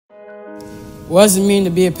What does it mean to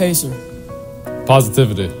be a pacer?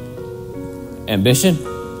 Positivity. Ambition.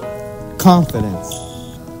 Confidence.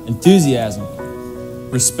 Enthusiasm.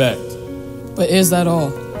 Respect. But is that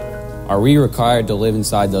all? Are we required to live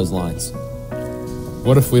inside those lines?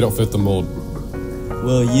 What if we don't fit the mold?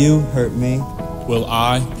 Will you hurt me? Will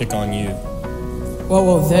I pick on you? What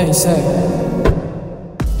will they say?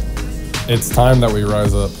 It's time that we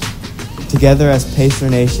rise up. Together as Pacer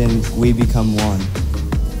Nation, we become one.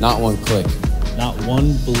 Not one clique, Not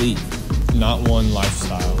one belief. Not one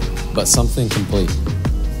lifestyle. but something complete.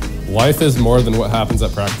 Life is more than what happens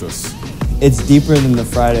at practice. It's deeper than the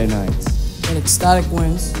Friday nights. And ecstatic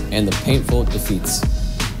wins. And the painful defeats.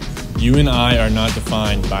 You and I are not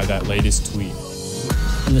defined by that latest tweet.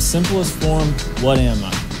 In the simplest form, what am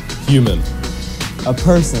I? Human. A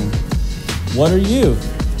person. What are you?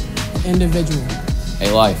 Individual. A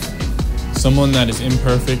life. Someone that is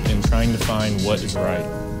imperfect and trying to find what is right.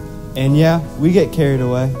 And yeah, we get carried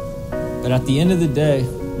away. But at the end of the day,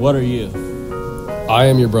 what are you? I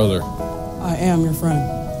am your brother. I am your friend.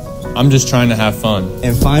 I'm just trying to have fun.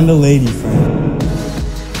 And find a lady friend.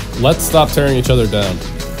 Let's stop tearing each other down.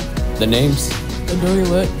 The names. The dirty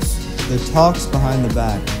lips. The talks behind the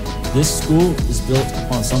back. This school is built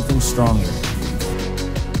upon something stronger.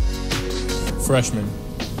 Freshman.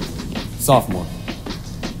 Sophomore.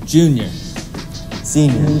 Junior.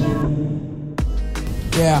 Senior.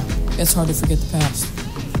 Yeah, it's hard to forget the past.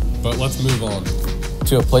 But let's move on.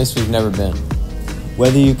 To a place we've never been.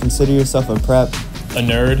 Whether you consider yourself a prep, A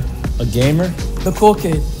nerd. A gamer. The cool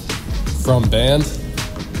kid. From band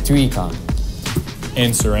To econ.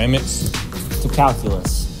 And ceramics. To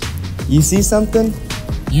calculus. you see something?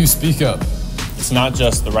 you speak up. It's not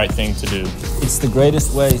just the right thing to do. It's the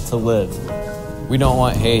greatest way to live. We don't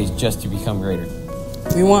want Hayes just to become greater.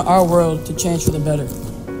 We want our world to change for the better.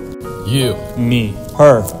 You. Me.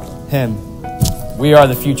 Her. Him. We are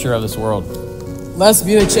the future of this world. Let's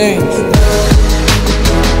be the change.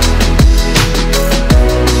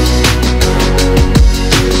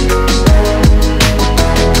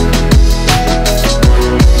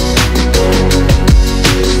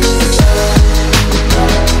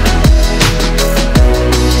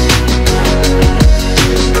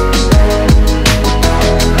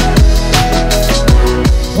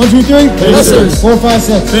 One, two, three. Pacers. 4, 5,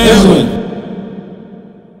 6. Family.